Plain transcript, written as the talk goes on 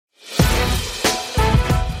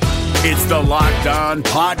It's the Locked On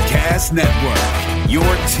Podcast Network, your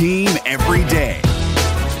team every day.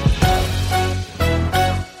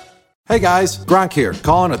 Hey guys, Gronk here,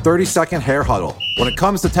 calling a 30-second hair huddle. When it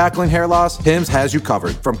comes to tackling hair loss, Hims has you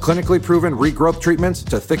covered. From clinically proven regrowth treatments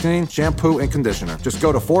to thickening, shampoo, and conditioner. Just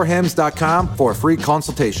go to 4hims.com for a free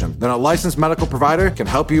consultation. Then a licensed medical provider can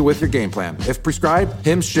help you with your game plan. If prescribed,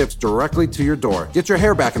 Hims ships directly to your door. Get your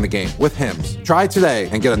hair back in the game with Hims. Try today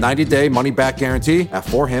and get a 90-day money-back guarantee at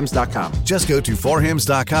 4hims.com. Just go to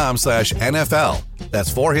 4hims.com/NFL.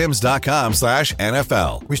 That's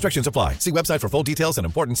 4hims.com/NFL. Restrictions apply. See website for full details and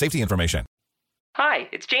important safety information. Hi,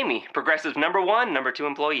 it's Jamie, Progressive #1, #2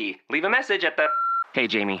 employee. Leave a message at the... Hey,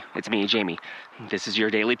 Jamie, it's me, Jamie. This is your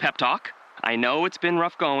daily pep talk. I know it's been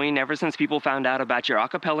rough going ever since people found out about your a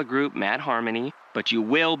cappella group, Mad Harmony, but you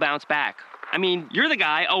will bounce back. I mean, you're the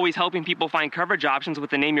guy always helping people find coverage options with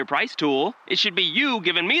the Name Your Price tool. It should be you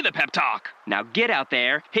giving me the pep talk. Now get out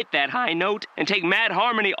there, hit that high note, and take Mad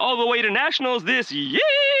Harmony all the way to nationals this year!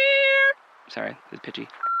 Sorry, it's pitchy.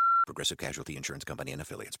 Progressive Casualty Insurance Company and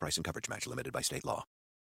affiliates. Price and coverage match limited by state law.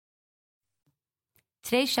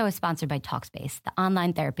 Today's show is sponsored by Talkspace, the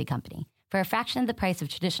online therapy company. For a fraction of the price of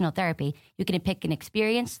traditional therapy, you can pick an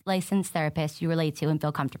experienced, licensed therapist you relate to and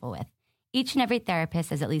feel comfortable with. Each and every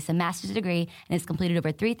therapist has at least a master's degree and has completed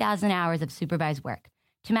over 3,000 hours of supervised work.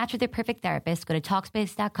 To match with your perfect therapist, go to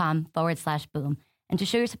Talkspace.com/boom. And to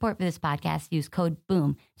show your support for this podcast, use code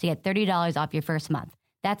BOOM to get $30 off your first month.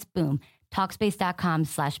 That's BOOM.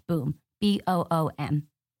 Talkspace.com/boom. BOOM.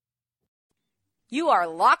 You are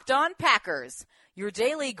Locked On Packers, your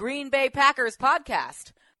daily Green Bay Packers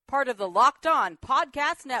podcast, part of the Locked On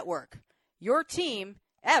Podcast Network. Your team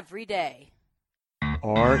every day.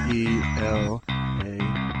 RELAX.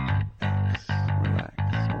 Relax.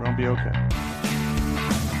 We're going to be okay.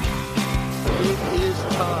 It is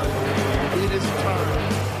time. It is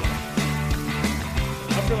time.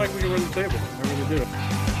 I feel like we can run the table. I really do.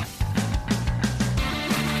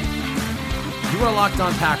 You are Locked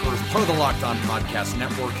On Packers, part of the Locked On Podcast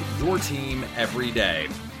Network, your team every day.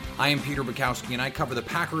 I am Peter Bukowski, and I cover the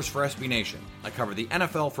Packers for SB Nation. I cover the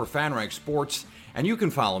NFL for FanRag Sports, and you can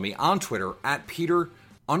follow me on Twitter at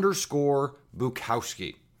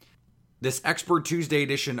Peter_Bukowski. This Expert Tuesday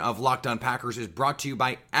edition of Locked On Packers is brought to you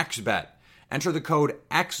by XBet. Enter the code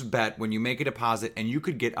XBET when you make a deposit, and you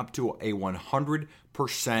could get up to a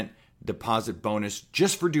 100% deposit bonus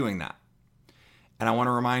just for doing that. And I want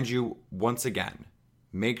to remind you once again,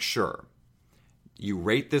 make sure you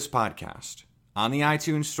rate this podcast on the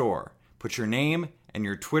iTunes store. Put your name and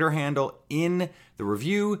your Twitter handle in the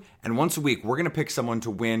review. And once a week, we're going to pick someone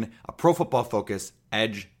to win a Pro Football Focus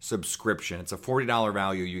Edge subscription. It's a $40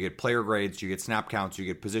 value. You get player grades, you get snap counts, you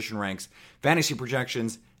get position ranks, fantasy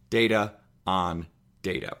projections, data on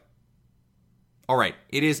data. All right,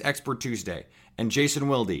 it is Expert Tuesday. And Jason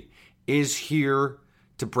Wilde is here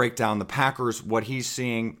to break down the Packers, what he's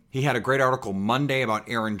seeing. He had a great article Monday about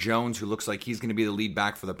Aaron Jones, who looks like he's going to be the lead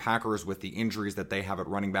back for the Packers with the injuries that they have at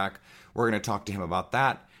running back. We're going to talk to him about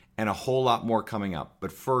that and a whole lot more coming up.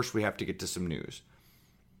 But first, we have to get to some news.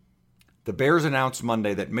 The Bears announced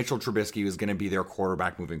Monday that Mitchell Trubisky was going to be their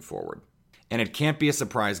quarterback moving forward. And it can't be a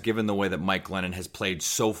surprise given the way that Mike Glennon has played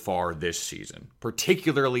so far this season,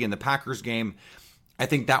 particularly in the Packers game. I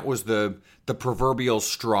think that was the proverbial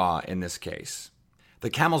straw in this case. The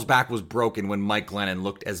camel's back was broken when Mike Glennon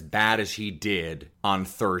looked as bad as he did on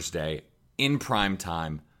Thursday in prime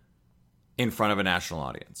time in front of a national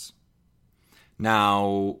audience.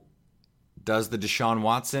 Now, does the Deshaun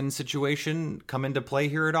Watson situation come into play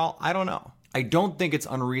here at all? I don't know. I don't think it's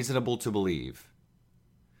unreasonable to believe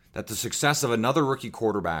that the success of another rookie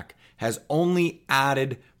quarterback has only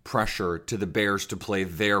added pressure to the Bears to play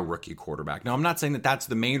their rookie quarterback. Now, I'm not saying that that's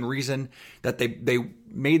the main reason that they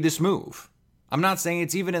made this move. I'm not saying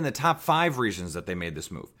it's even in the top 5 reasons that they made this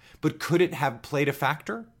move. But could it have played a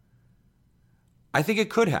factor? I think it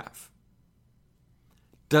could have.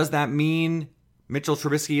 Does that mean Mitchell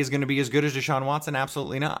Trubisky is going to be as good as Deshaun Watson?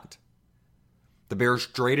 Absolutely not. The Bears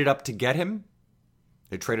traded up to get him.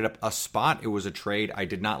 They traded up a spot. It was a trade I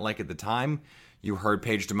did not like at the time. You heard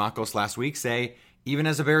Paige DeMacos last week say, even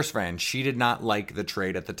as a Bears fan, she did not like the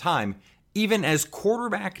trade at the time, even as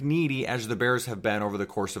quarterback needy as the Bears have been over the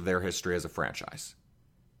course of their history as a franchise.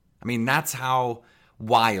 I mean, that's how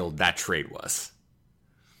wild that trade was.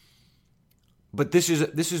 But this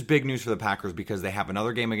is big news for the Packers because they have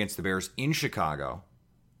another game against the Bears in Chicago.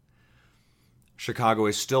 Chicago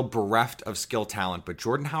is still bereft of skill talent, but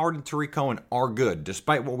Jordan Howard and Tariq Cohen are good,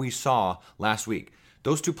 despite what we saw last week.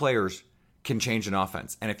 Those two players can change an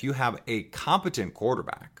offense. And if you have a competent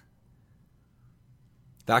quarterback,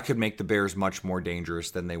 That could make the Bears much more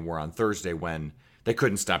dangerous than they were on Thursday when they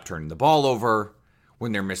couldn't stop turning the ball over,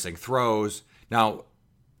 when they're missing throws. Now,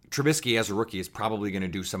 Trubisky as a rookie is probably going to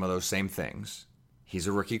do some of those same things. He's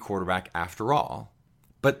a rookie quarterback after all.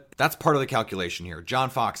 But that's part of the calculation here. John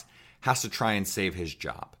Fox has to try and save his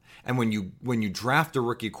job. And when you draft a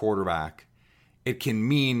rookie quarterback, it can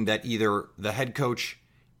mean that either the head coach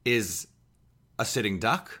is a sitting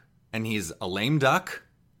duck and he's a lame duck.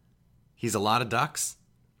 He's a lot of ducks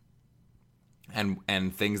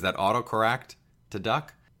and things that autocorrect to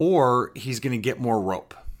duck. Or he's going to get more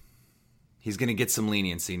rope. He's going to get some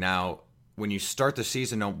leniency. Now, when you start the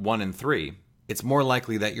season 1-3, it's more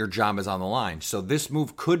likely that your job is on the line. So this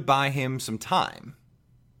move could buy him some time.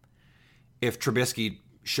 If Trubisky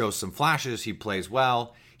shows some flashes, he plays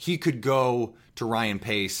well, he could go to Ryan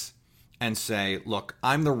Pace and say, look,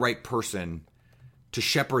 I'm the right person to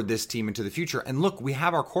shepherd this team into the future. And look, we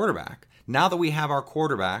have our quarterback. Now that we have our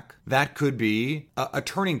quarterback, that could be a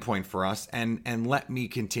turning point for us and let me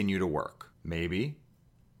continue to work. Maybe.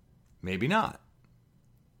 Maybe not.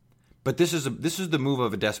 But this is the move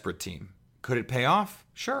of a desperate team. Could it pay off?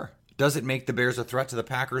 Sure. Does it make the Bears a threat to the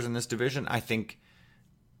Packers in this division? I think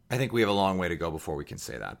we have a long way to go before we can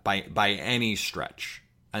say that. By any stretch,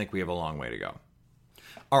 I think we have a long way to go.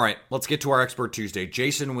 All right, let's get to our Expert Tuesday.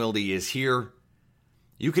 Jason Wilde is here.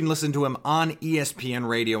 You can listen to him on ESPN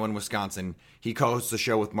Radio in Wisconsin. He co-hosts the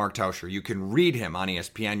show with Mark Tauscher. You can read him on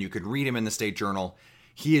ESPN. You can read him in the State Journal.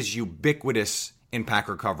 He is ubiquitous in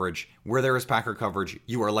Packer coverage. Where there is Packer coverage,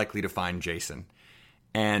 you are likely to find Jason.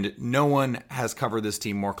 And no one has covered this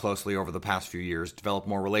team more closely over the past few years, developed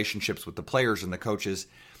more relationships with the players and the coaches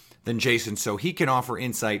than Jason, so he can offer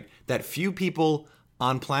insight that few people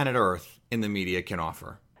on planet Earth in the media can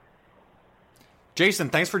offer. Jason,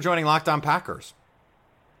 thanks for joining Locked On Packers.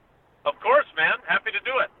 Of course, man. Happy to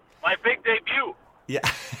do it. My big debut. Yeah.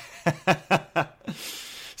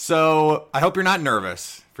 So I hope you're not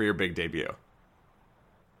nervous for your big debut.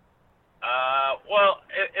 Well,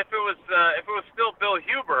 if it was still Bill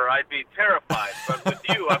Huber, I'd be terrified. But with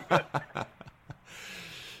you, I'm good.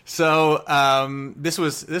 So this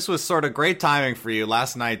was sort of great timing for you.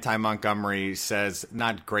 Last night, Ty Montgomery says,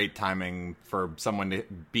 not great timing for someone to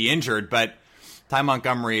be injured, but Ty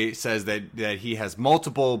Montgomery says that he has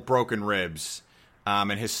multiple broken ribs,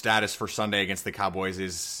 and his status for Sunday against the Cowboys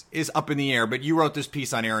is up in the air. But you wrote this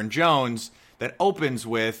piece on Aaron Jones that opens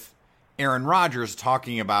with Aaron Rodgers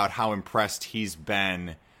talking about how impressed he's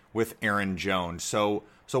been with Aaron Jones. So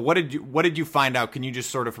what did you find out? Can you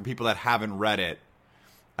just sort of, for people that haven't read it,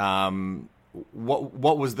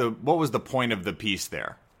 what was the point of the piece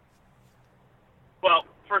there? Well,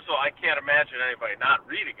 first of all, I can't imagine anybody not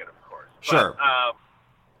reading it, of course. Sure. But,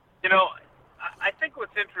 I think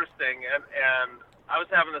what's interesting, and I was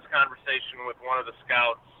having this conversation with one of the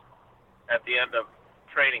scouts at the end of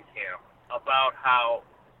training camp about how,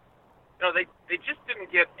 they just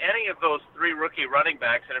didn't get any of those three rookie running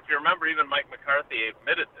backs. And if you remember, even Mike McCarthy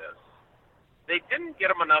admitted this. They didn't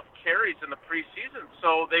get them enough carries in the preseason,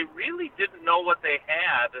 so they really didn't know what they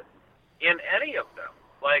had in any of them.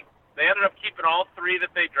 Like, they ended up keeping all three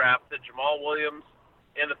that they drafted, Jamal Williams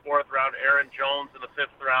in the 4th round, Aaron Jones in the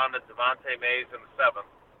 5th round, and Devontae Mays in the 7th.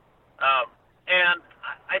 And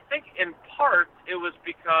I think in part it was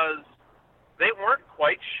because they weren't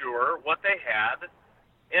quite sure what they had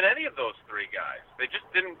in any of those three guys. They just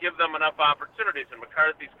didn't give them enough opportunities. And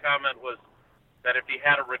McCarthy's comment was that if he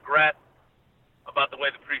had a regret about the way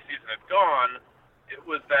the preseason had gone, it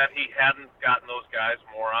was that he hadn't gotten those guys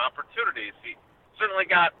more opportunities. He certainly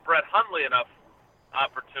got Brett Hundley enough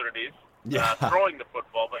opportunities throwing the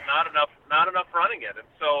football, but not enough running it. And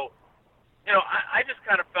so, I just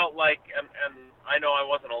kind of felt like, and I know I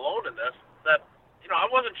wasn't alone in this, that, I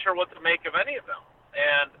wasn't sure what to make of any of them.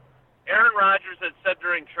 And Aaron Rodgers had said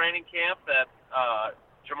during training camp that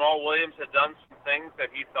Jamal Williams had done some things that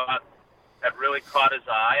he thought had really caught his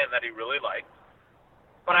eye and that he really liked.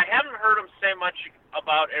 But I hadn't heard him say much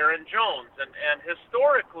about Aaron Jones. And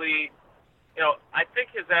historically, I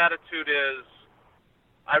think his attitude is,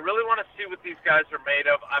 I really want to see what these guys are made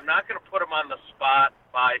of. I'm not going to put them on the spot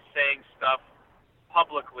by saying stuff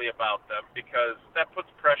publicly about them because that puts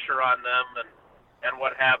pressure on them and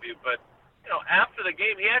what have you. But, after the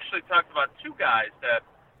game, he actually talked about two guys that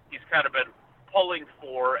he's kind of been pulling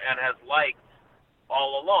for and has liked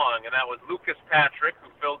all along, and that was Lucas Patrick, who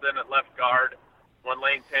filled in at left guard when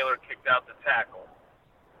Lane Taylor kicked out the tackle,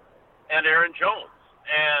 and Aaron Jones.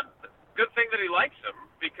 And good thing that he likes him,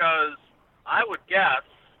 because I would guess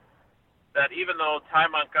that even though Ty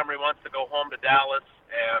Montgomery wants to go home to Dallas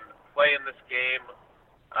and play in this game,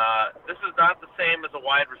 this is not the same as a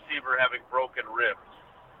wide receiver having broken ribs.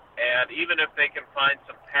 And even if they can find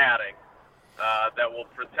some padding that will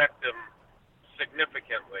protect him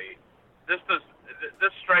significantly,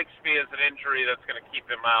 this strikes me as an injury that's going to keep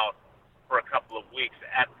him out for a couple of weeks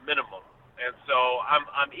at minimum. And so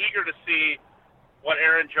I'm eager to see what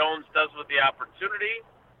Aaron Jones does with the opportunity.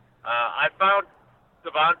 I found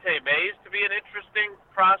Devontae Mays to be an interesting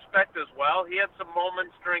prospect as well. He had some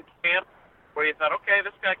moments during camp where you thought, okay,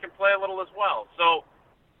 this guy can play a little as well. So,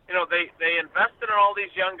 you know, they invested in all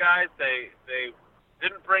these young guys. They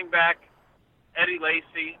didn't bring back Eddie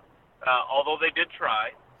Lacy, although they did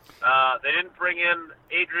try. They didn't bring in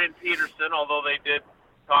Adrian Peterson, although they did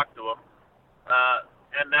talk to him.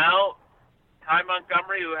 And now Ty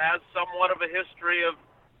Montgomery, who has somewhat of a history of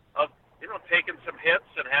you know, taking some hits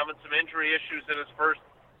and having some injury issues in his first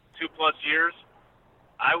 2+ years,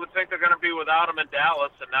 I would think they're going to be without him in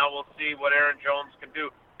Dallas, and now we'll see what Aaron Jones can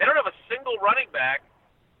do. They don't have a single running back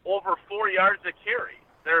over 4 yards a carry.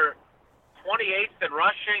 They're 28th in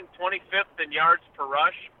rushing, 25th in yards per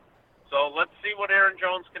rush. So let's see what Aaron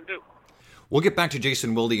Jones can do. We'll get back to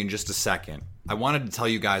Jason Wilde in just a second. I wanted to tell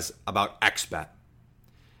you guys about XBet.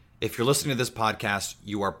 If you're listening to this podcast,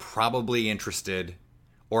 you are probably interested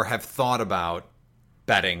or have thought about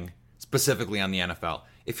betting specifically on the NFL.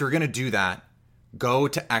 If you're going to do that, go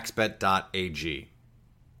to xbet.ag.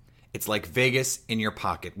 It's like Vegas in your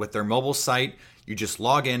pocket. With their mobile site, you just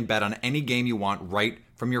log in, bet on any game you want right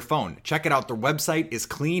from your phone. Check it out. Their website is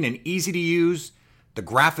clean and easy to use. The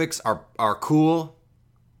graphics are cool.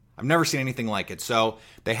 I've never seen anything like it. So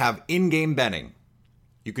they have in-game betting.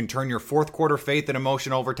 You can turn your fourth quarter faith and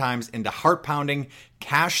emotion overtimes into heart-pounding,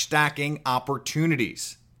 cash-stacking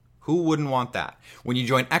opportunities. Who wouldn't want that? When you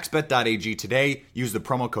join xbet.ag today, use the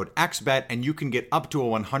promo code XBET and you can get up to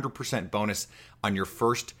a 100% bonus on your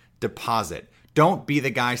first deposit. Don't be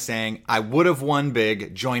the guy saying, I would have won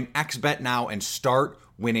big. Join XBet now and start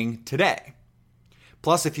winning today.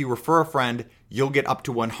 Plus, if you refer a friend, you'll get up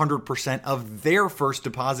to 100% of their first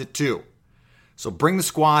deposit too. So bring the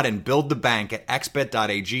squad and build the bank at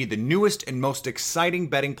xbet.ag, the newest and most exciting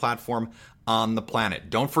betting platform on the planet.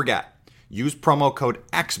 Don't forget, use promo code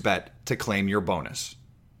XBET to claim your bonus.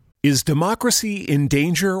 Is democracy in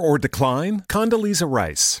danger or decline? Condoleezza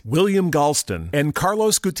Rice, William Galston, and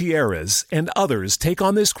Carlos Gutierrez and others take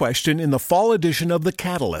on this question in the fall edition of The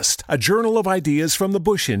Catalyst, a journal of ideas from the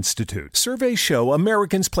Bush Institute. Surveys show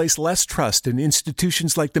Americans place less trust in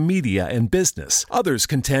institutions like the media and business. Others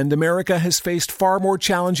contend America has faced far more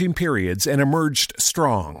challenging periods and emerged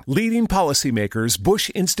strong. Leading policymakers,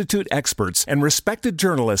 Bush Institute experts, and respected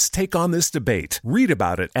journalists take on this debate. Read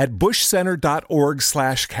about it at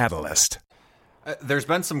bushcenter.org/catalyst. There's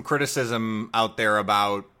been some criticism out there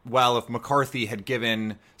about, well, if McCarthy had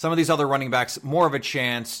given some of these other running backs more of a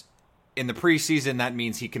chance in the preseason, that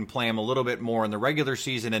means he can play them a little bit more in the regular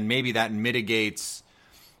season, and maybe that mitigates,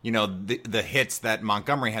 you know, the hits that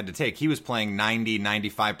Montgomery had to take. He was playing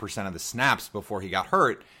 95% of the snaps before he got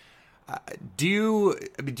hurt. Do you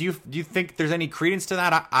think there's any credence to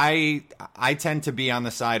that? I tend to be on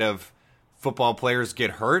the side of football players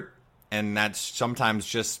get hurt, and that's sometimes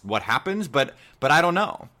just what happens, but I don't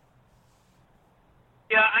know.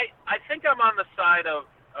 Yeah, I think I'm on the side of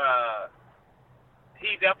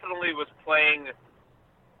he definitely was playing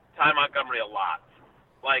Ty Montgomery a lot,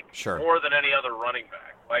 like more than any other running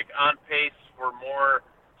back, like on pace for more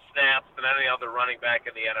snaps than any other running back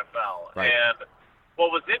in the NFL. Right. And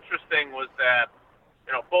what was interesting was that,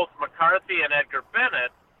 you know, both McCarthy and Edgar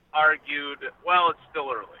Bennett argued, well, it's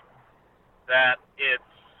still early, that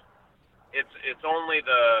it's only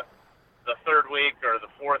the third week or the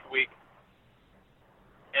fourth week,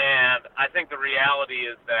 and I think the reality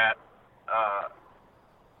is that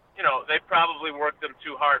you know, they probably worked him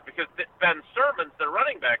too hard, because Ben Sermons, the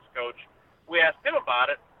running backs coach, we asked him about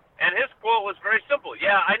it, and his quote was very simple: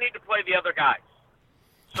 "Yeah, I need to play the other guys."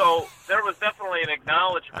 So there was definitely an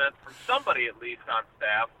acknowledgement from somebody, at least on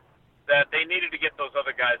staff, that they needed to get those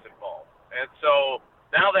other guys involved, and so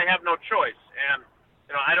now they have no choice. And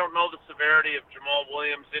you know, I don't know the severity of Jamal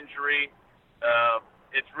Williams' injury.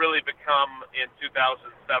 It's really become, in 2017,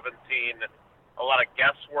 a lot of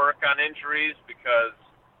guesswork on injuries, because,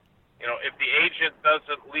 you know, if the agent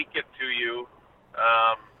doesn't leak it to you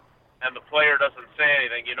and the player doesn't say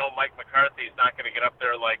anything, you know Mike McCarthy is not going to get up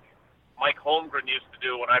there like Mike Holmgren used to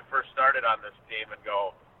do when I first started on this team and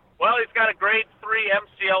go, well, he's got a grade 3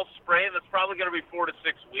 MCL sprain that's probably going to be 4 to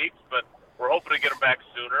 6 weeks, but we're hoping to get him back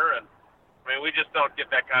sooner. And I mean, we just don't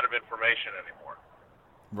get that kind of information anymore.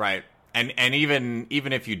 Right. And even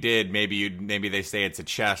if you did, maybe they say it's a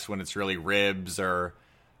chest when it's really ribs, or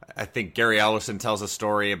I think Gary Ellerson tells a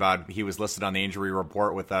story about he was listed on the injury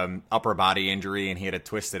report with an upper body injury and he had a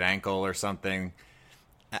twisted ankle or something.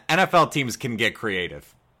 NFL teams can get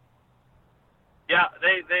creative. Yeah,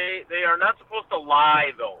 they are not supposed to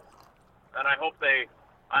lie, though. And I hope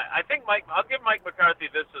I think I'll give Mike McCarthy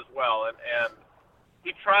this as well. And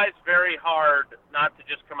he tries very hard not to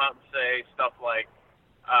just come out and say stuff like,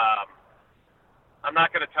 I'm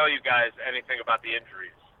not going to tell you guys anything about the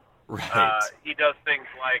injuries. Right. He does things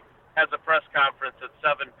like has a press conference at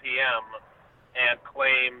 7 p.m. and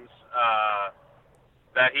claims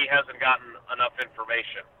that he hasn't gotten enough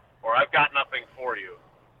information, or I've got nothing for you,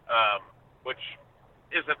 which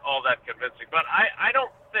isn't all that convincing. But I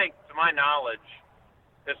don't think, to my knowledge,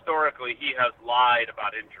 historically, he has lied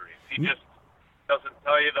about injuries. He just doesn't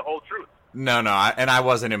tell you the whole truth. No, and I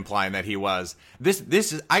wasn't implying that he was. This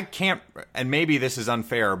is, I can't, and maybe this is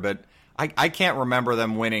unfair, but I can't remember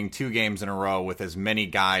them winning 2 games in a row with as many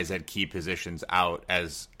guys at key positions out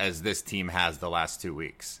as this team has the last 2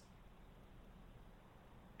 weeks.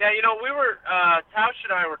 Yeah, we were, Tausch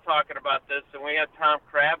and I were talking about this, and we had Tom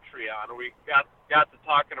Crabtree on, and we got to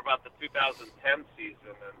talking about the 2010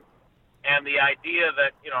 season and the idea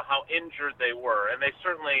that, how injured they were. And they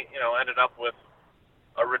certainly, ended up with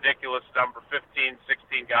a ridiculous number, 15,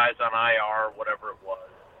 16 guys on IR, whatever it was.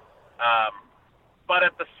 But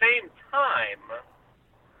at the same time,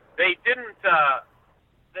 they didn't have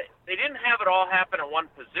it all happen at one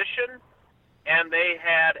position, and they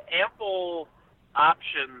had ample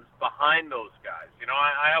options behind those guys.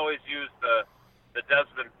 I always use the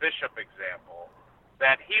Desmond Bishop example,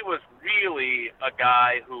 that he was really a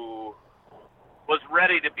guy who was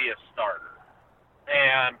ready to be a starter.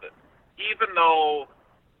 And even though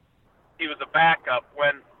he was a backup,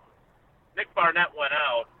 when Nick Barnett went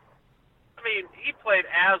out, he played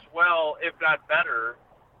as well, if not better,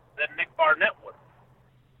 than Nick Barnett would.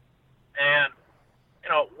 And,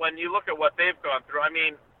 when you look at what they've gone through,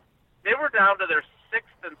 they were down to their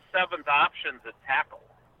 6th and 7th options at tackle.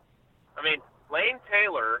 Lane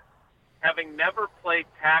Taylor, having never played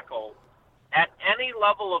tackle at any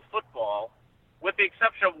level of football, with the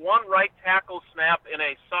exception of one right tackle snap in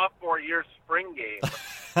a sophomore year spring game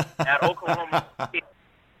at Oklahoma State,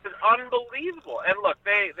 is unbelievable. And look,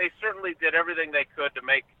 they certainly did everything they could to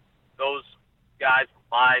make those guys'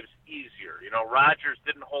 lives easier. Rodgers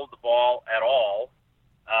didn't hold the ball at all.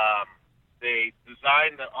 They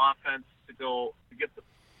designed the offense to get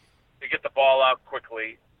the ball out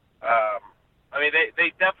quickly.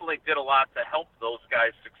 They definitely did a lot to help those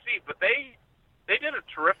guys succeed, but they did a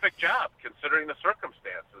terrific job considering the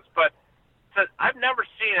circumstances. But I've never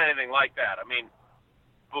seen anything like that.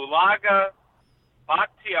 Bulaga,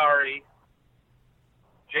 Bakhtiari,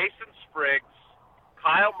 Jason Spriggs,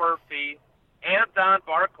 Kyle Murphy, and Don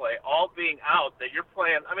Barclay all being out, that you're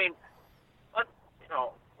playing.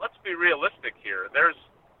 Let's be realistic here. There's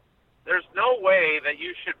no way that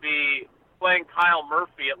you should be playing Kyle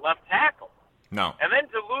Murphy at left tackle. No. And then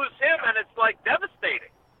to lose him, and it's devastating.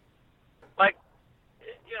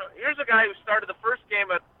 Here's a guy who started the first game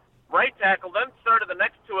at right tackle, then started the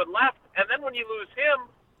next 2 at left, and then when you lose him,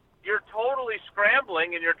 you're totally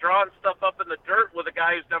scrambling and you're drawing stuff up in the dirt with a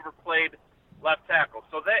guy who's never played left tackle.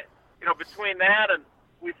 So that, between that, and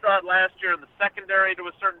we saw it last year in the secondary to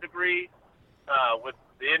a certain degree, with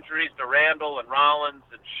the injuries to Randall and Rollins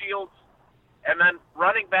and Shields, and then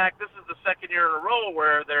running back, this is the second year in a row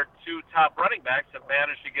where their 2 top running backs have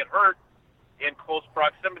managed to get hurt in close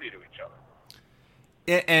proximity to each other.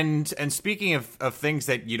 And speaking of things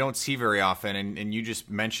that you don't see very often, and you just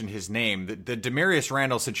mentioned his name, the Damarious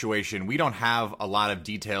Randall situation, we don't have a lot of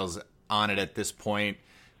details on it at this point.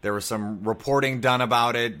 There was some reporting done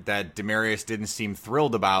about it that Damarious didn't seem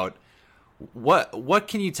thrilled about. What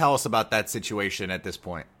can you tell us about that situation at this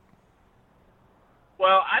point?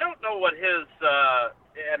 Well, I don't know what his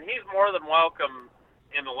and he's more than welcome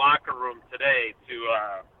in the locker room today to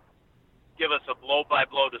give us a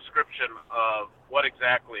blow-by-blow description of what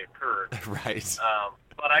exactly occurred. Right.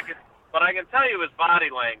 But I can tell you his body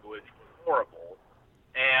language was horrible,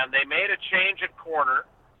 and they made a change at corner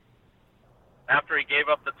after he gave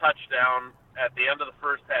up the touchdown at the end of the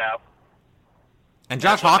first half. And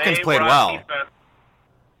Josh Hawkins played well. Defense,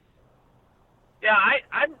 yeah,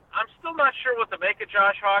 I'm still not sure what to make of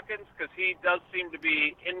Josh Hawkins, because he does seem to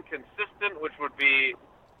be inconsistent, which would be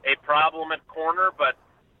a problem at corner, but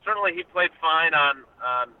certainly he played fine on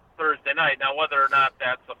Thursday night. Now, whether or not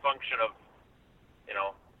that's a function of,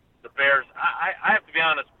 the Bears, I have to be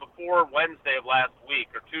honest, before Wednesday of last week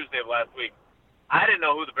or Tuesday of last week, I didn't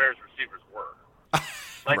know who the Bears receivers were.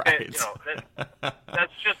 Right.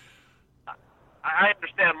 That's just, I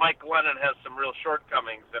understand Mike Glennon has some real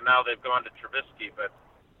shortcomings, and now they've gone to Trubisky. But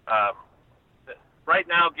right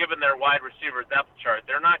now, given their wide receiver depth chart,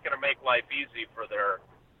 they're not going to make life easy for their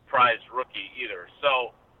prized rookie either.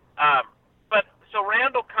 So, so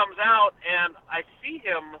Randall comes out, and I see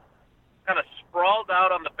him kind of sprawled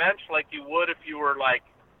out on the bench like you would if you were like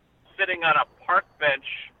sitting on a park bench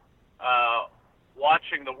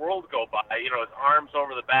watching the world go by. You know, his arms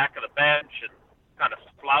over the back of the bench and kind of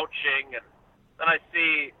slouching. And then I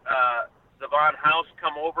see Devon House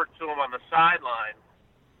come over to him on the sideline.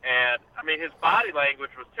 And, I mean, his body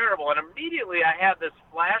language was terrible. And immediately I had this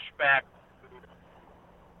flashback.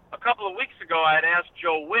 A couple of weeks ago, I had asked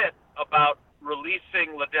Joe Witt about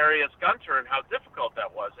releasing Ladarius Gunter and how difficult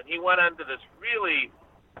that was. And he went into this really,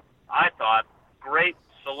 I thought, great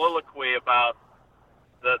soliloquy about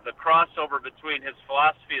the crossover between his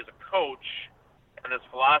philosophy as a coach and his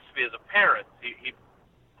philosophy as a parent. He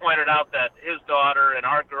pointed out that his daughter and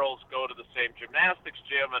our girls go to the same gymnastics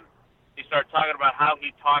gym, and he started talking about how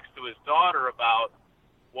he talks to his daughter about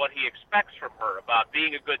what he expects from her, about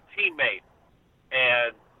being a good teammate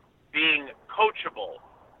and being coachable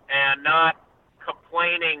and not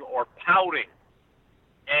complaining or pouting,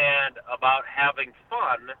 and about having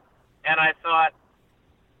fun. And I thought,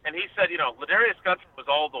 and he said, you know, Ladarius Gunter was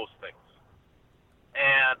all those things.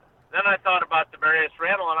 And then I thought about Damarious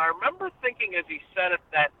Randall, and I remember thinking as he said it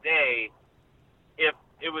that day, if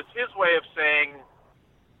it was his way of saying,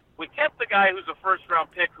 we kept the guy who's a first-round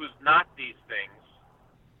pick who's not these things,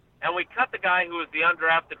 and we cut the guy who was the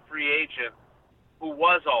undrafted free agent who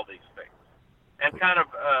was all these things. And kind of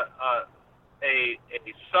a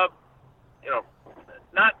sub, you know,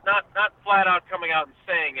 not flat out coming out and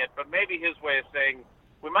saying it, but maybe his way of saying,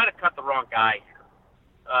 we might have cut the wrong guy here.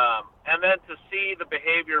 And then to see the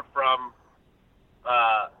behavior from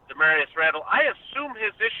Damarious Randall, I assume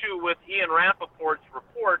his issue with Ian Rappaport's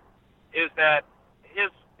report is that his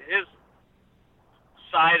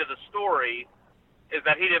side of the story is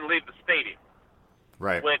that he didn't leave the stadium.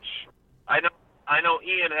 Right. Which I know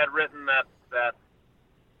Ian had written that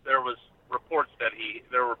there was reports that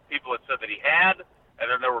there were people that said that he had, and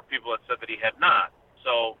then there were people that said that he had not.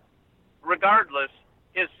 So regardless,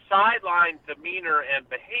 his sideline demeanor and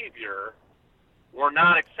behavior were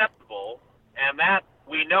not acceptable, and that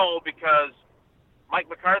we know because Mike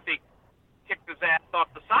McCarthy kicked his ass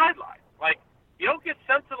off the sideline. Like, you don't get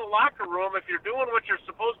sent to the locker room if you're doing what you're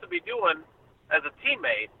supposed to be doing as a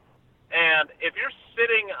teammate, and if you're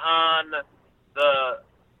sitting on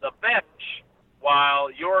the bench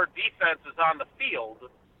while your defense is on the field,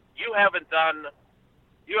 you haven't done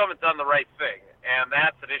the right thing, and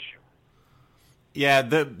that's an issue. Yeah,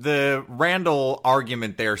 the Randall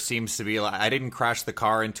argument there seems to be like, I didn't crash the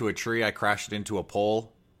car into a tree, I crashed it into a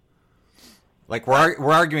pole. Like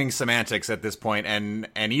we're arguing semantics at this point, and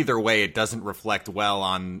either way, it doesn't reflect well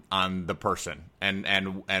on the person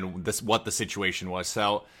and this what the situation was.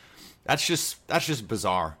 So that's just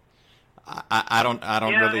bizarre. I don't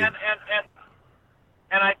really.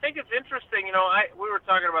 And I think it's interesting. You know, we were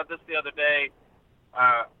talking about this the other day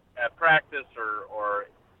at practice, or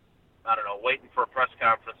I don't know, waiting for a press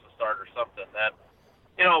conference to start or something. That,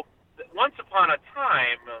 you know, once upon a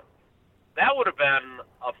time, that would have been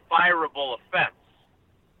a fireable offense.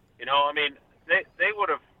 You know, I mean, they would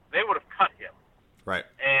have cut him. Right.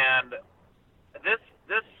 And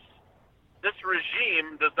this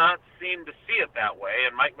regime does not seem to see it that way.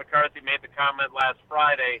 And Mike McCarthy made the comment last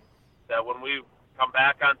Friday that when we come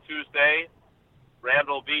back on Tuesday,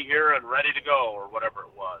 Randall will be here and ready to go, or whatever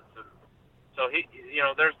it was. And so he, you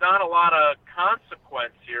know, there's not a lot of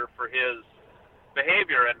consequence here for his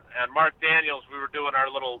behavior. And Mark Daniels, we were doing our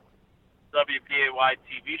little WPAY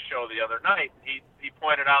TV show the other night. He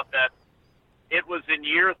pointed out that it was in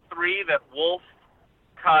year 3 that Wolf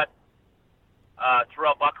cut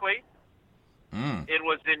Terrell Buckley. It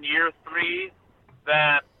was in year 3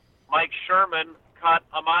 that Mike Sherman cut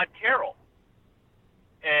Ahmad Carroll.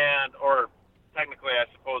 Or technically, I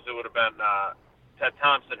suppose it would have been Ted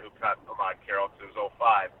Thompson who cut Ahmad Carroll because it was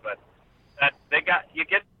 05. But you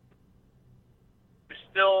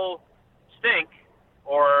still stink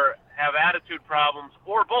or have attitude problems,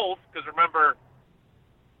 or both, because remember,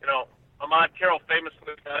 you know, Ahmad Carroll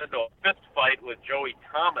famously got into a fist fight with Joey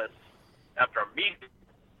Thomas after a meeting.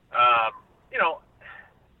 You know,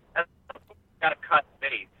 got to cut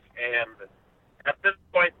bait, and at this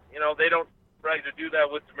point, you know, they don't try to do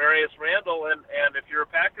that with Damarious Randall, and if you're a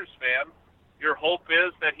Packers fan, your hope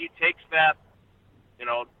is that he takes that, you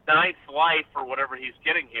know, ninth life or whatever he's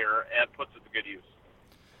getting here and puts it to good use.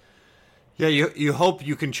 Yeah, you hope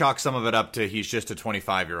you can chalk some of it up to he's just a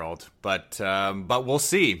 25-year-old, but we'll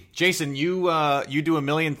see. Jason, you do a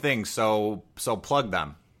million things, so plug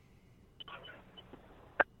them.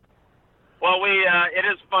 Well, it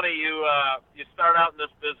is funny. You start out in this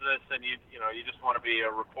business, and you just want to be a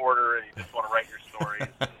reporter, and you just want to write your stories.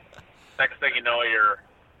 Next thing you know, you're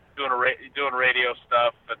doing radio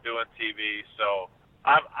stuff and doing TV. So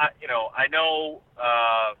I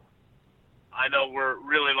know we're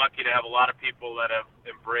really lucky to have a lot of people that have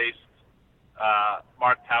embraced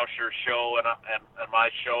Mark Tauscher's show and my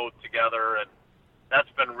show together, and that's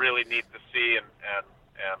been really neat to see. And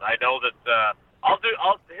I know that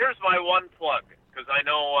here's my one plug, because I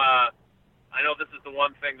know this is the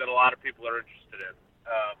one thing that a lot of people are interested in.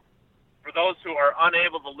 For those who are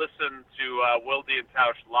unable to listen to Wilde and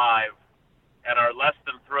Tausch live and are less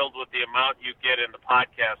than thrilled with the amount you get in the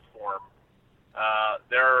podcast form,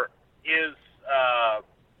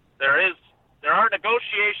 there are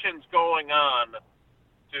negotiations going on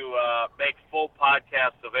to make full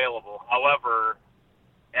podcasts available. However,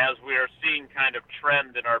 as we are seeing kind of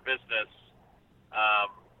trend in our business,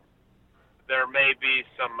 there may be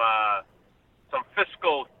some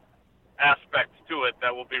fiscal aspects to it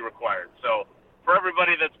that will be required. So for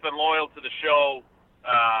everybody that's been loyal to the show,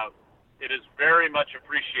 it is very much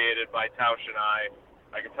appreciated by Tausch and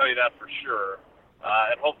I can tell you that for sure.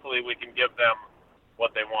 And hopefully we can give them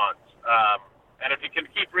what they want. And if you can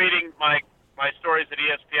keep reading my stories at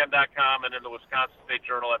ESPN.com and in the Wisconsin State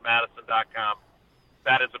Journal at Madison.com,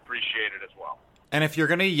 that is appreciated as well. And if you're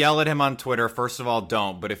going to yell at him on Twitter, first of all,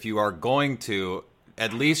 don't. But if you are going to,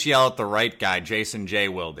 at least yell at the right guy, Jason J.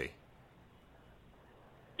 Wilde.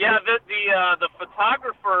 Yeah, the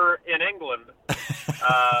photographer in England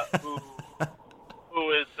who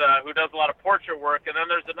does a lot of portrait work, and then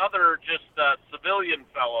there's another just civilian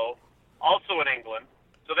fellow also in England.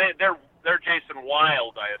 So they're Jason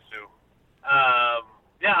Wilde, I assume.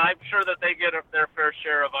 Yeah, I'm sure that they get their fair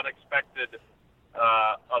share of unexpected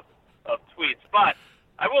of tweets. But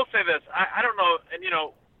I will say this: I don't know, and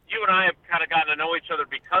you and I have kind of gotten to know each other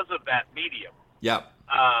because of that medium. Yeah.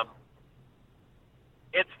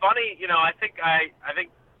 It's funny, I think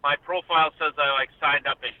my profile says I signed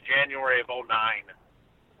up in January of 2009,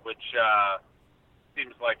 which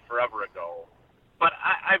seems like forever ago. But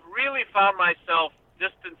I've really found myself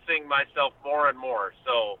distancing myself more and more.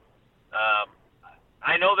 So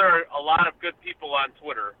I know there are a lot of good people on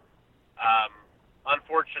Twitter.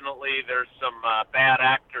 Unfortunately, there's some bad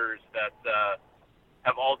actors that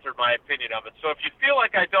have altered my opinion of it. So if you feel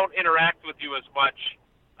like I don't interact with you as much,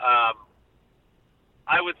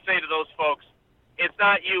 I would say to those folks, it's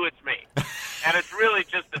not you, it's me. And it's really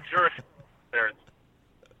just a jerk.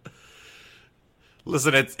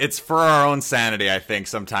 Listen, it's for our own sanity, I think.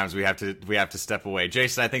 Sometimes we have to step away.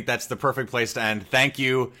 Jason, I think that's the perfect place to end. Thank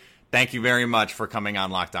you very much for coming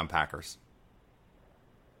on Locked On Packers.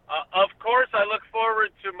 Of course, I look forward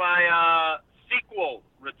to my sequel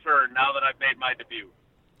return now that I've made my debut.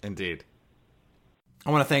 Indeed.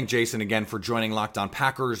 I want to thank Jason again for joining Locked On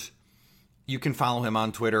Packers. You can follow him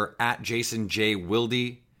on Twitter at Jason J.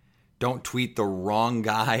 Wilde. Don't tweet the wrong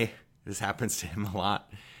guy. This happens to him a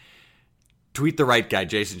lot. Tweet the right guy,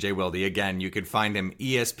 Jason J. Wilde. Again, you can find him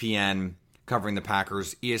ESPN covering the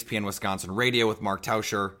Packers, ESPN Wisconsin Radio with Mark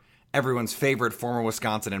Tauscher, everyone's favorite former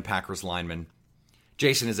Wisconsin and Packers lineman.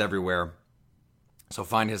 Jason is everywhere, so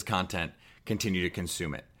find his content, continue to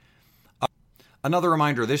consume it. Another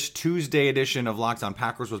reminder, this Tuesday edition of Locked On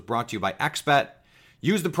Packers was brought to you by XBet.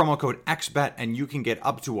 Use the promo code XBET and you can get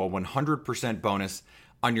up to a 100% bonus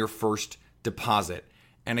on your first deposit.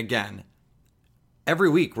 And again, every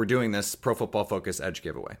week we're doing this Pro Football Focus Edge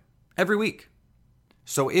giveaway. Every week.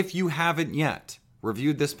 So if you haven't yet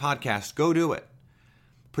reviewed this podcast, go do it.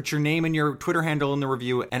 Put your name and your Twitter handle in the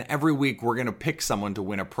review, and every week we're going to pick someone to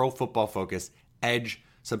win a Pro Football Focus Edge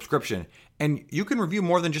subscription. And you can review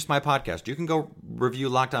more than just my podcast. You can go review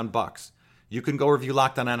Locked On Bucks. You can go review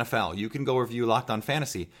Locked On NFL. You can go review Locked On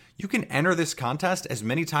Fantasy. You can enter this contest as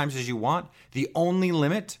many times as you want. The only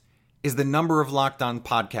limit is the number of Locked On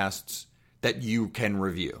podcasts that you can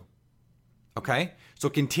review. Okay? So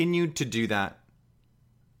continue to do that.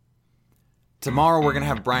 Tomorrow we're going to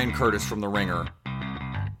have Brian Curtis from The Ringer.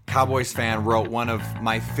 Cowboys fan, wrote one of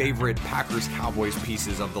my favorite Packers-Cowboys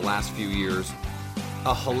pieces of the last few years.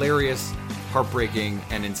 A hilarious, heartbreaking,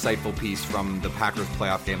 and insightful piece from the Packers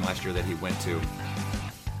playoff game last year that he went to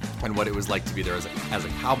and what it was like to be there as a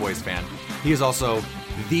Cowboys fan. He is also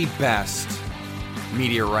the best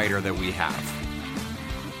media writer that we have.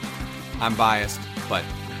 I'm biased, but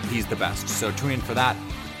he's the best. So tune in for that.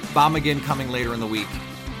 Bob McGinn coming later in the week,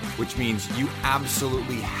 which means you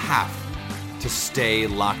absolutely have to stay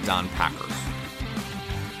locked on Packers.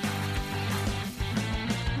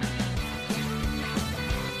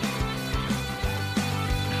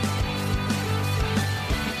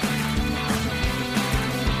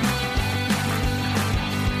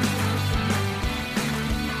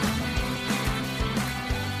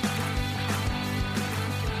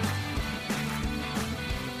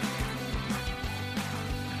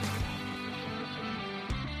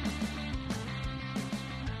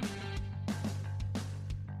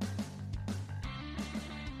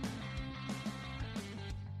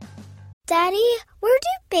 Daddy, where do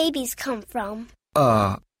babies come from?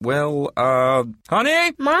 Honey?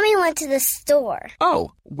 Mommy went to the store.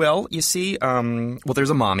 Oh, well, you see, there's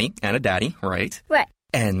a mommy and a daddy, right? Right.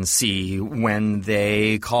 And see, when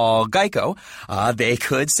they call Geico, they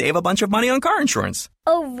could save a bunch of money on car insurance.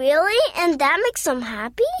 Oh, really? And that makes them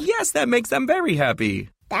happy? Yes, that makes them very happy.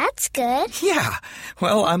 That's good. Yeah.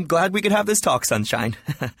 Well, I'm glad we could have this talk, Sunshine.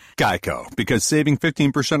 Geico, because saving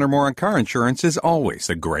 15% or more on car insurance is always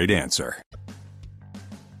a great answer.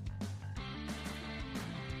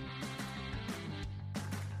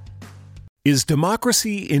 Is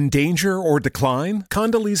democracy in danger or decline?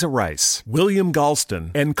 Condoleezza Rice, William Galston,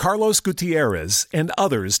 and Carlos Gutierrez and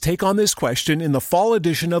others take on this question in the fall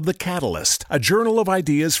edition of The Catalyst, a journal of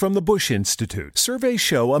ideas from the Bush Institute. Surveys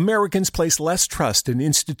show Americans place less trust in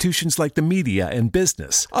institutions like the media and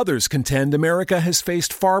business. Others contend America has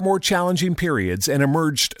faced far more challenging periods and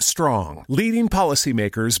emerged strong. Leading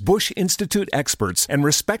policymakers, Bush Institute experts, and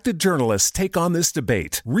respected journalists take on this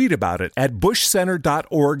debate. Read about it at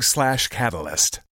bushcenter.org/catalyst.